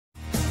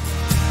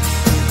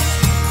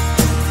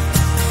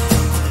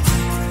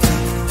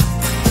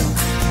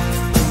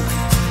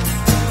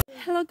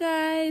Hello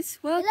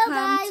guys, welcome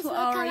to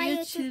our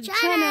YouTube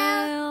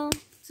channel.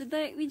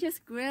 Today we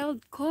just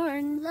grilled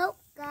corn. Look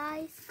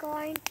guys,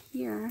 corn.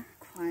 Here.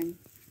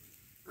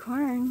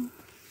 Corn.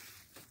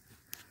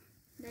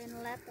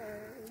 Then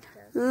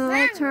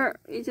later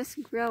we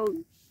just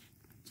grilled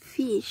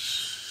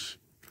fish.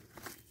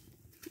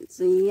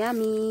 It's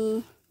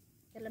yummy.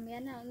 Dalam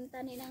yan na, ang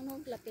tani ng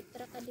nog, lapit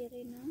ra ka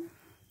diri no.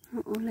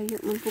 Oo, layo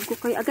man pugo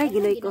kayo. Agay,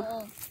 ginoy ko.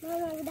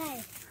 Mama,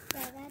 uday.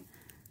 Dagat.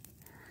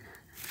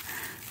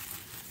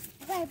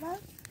 Okay, ba?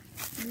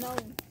 No.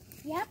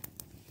 Yep.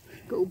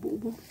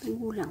 Kaubo-ubo,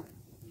 tunggulang.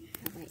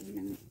 Sabay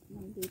ilang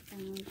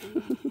mambitang ng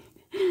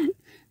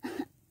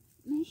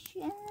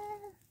Masya.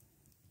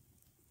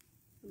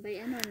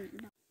 Sabay ano.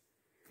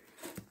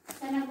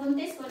 Sana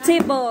buntis ko na.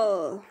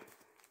 Table.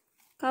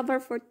 Cover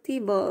for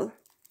table.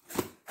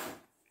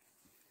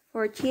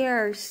 For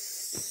chairs.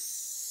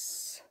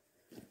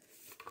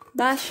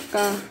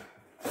 Dashka.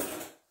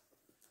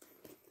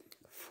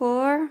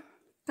 For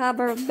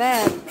cover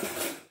bed.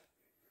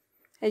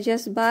 I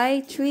just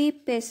buy 3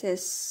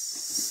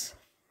 pieces.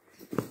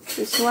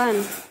 This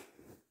one.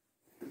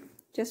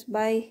 Just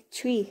buy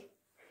 3.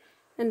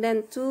 And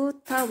then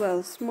 2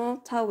 towels, small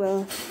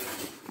towel.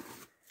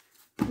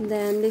 And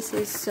then this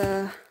is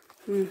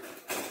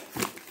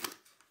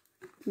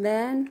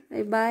then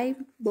I buy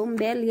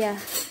bombelia.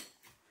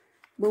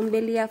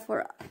 Bombelia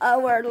for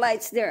our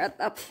lights there at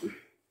up.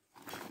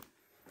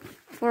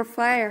 For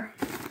fire.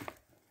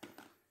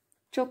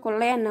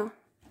 Chocoleno.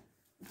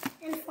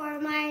 And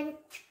for my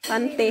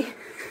Panty.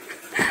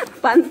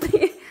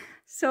 Panty.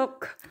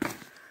 Soak.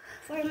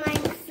 For my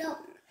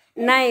soap.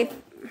 Knife.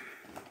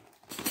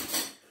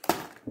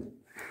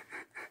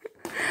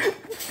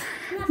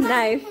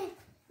 Knife.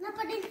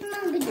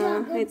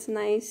 It's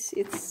nice.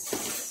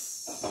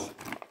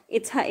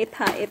 It's hait.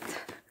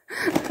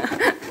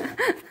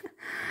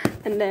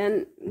 And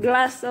then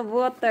glass of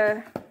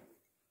water.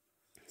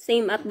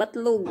 Same at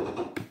Batlog.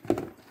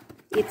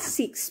 It's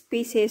 6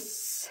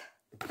 pieces.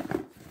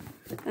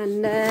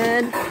 And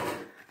then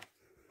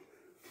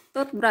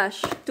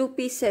toothbrush, 2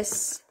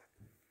 pieces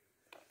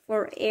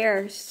for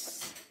airs.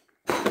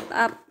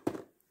 Up.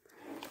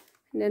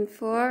 And then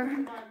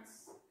for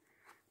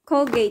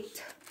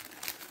Colgate.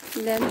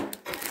 And then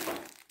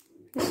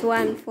this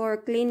one for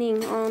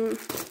cleaning on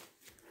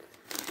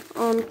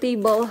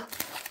table.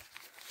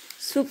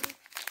 Soup.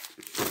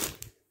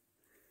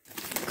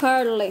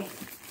 Carly.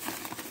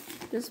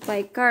 Just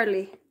by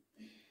Carly.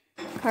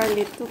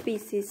 Carly, 2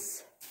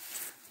 pieces.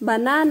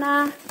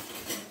 Banana.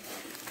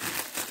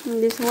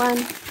 And this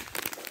one.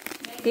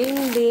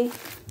 Candy.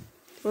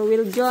 For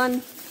Will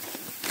John.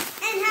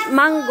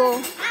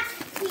 Mango.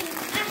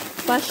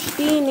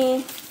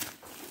 Pashtini.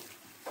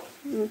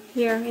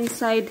 Here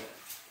inside.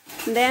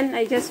 And then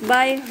I just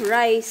buy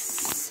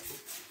rice.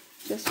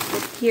 Just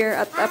put here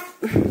at up.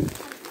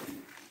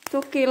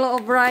 2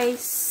 kilo of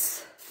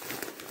rice.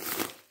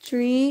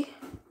 3.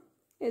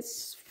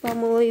 It's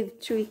family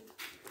 3.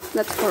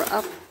 That's for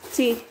up.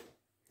 Tea.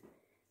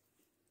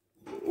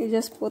 You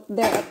just put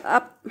there at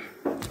up.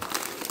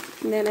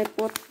 And then I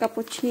put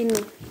cappuccino.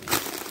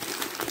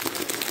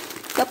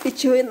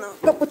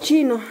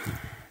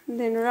 And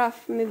then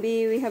rough.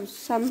 Maybe we have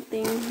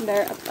something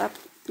there at up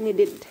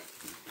needed.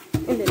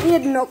 And then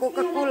need no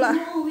Coca-Cola.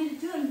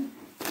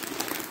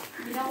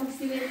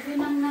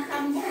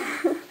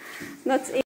 That's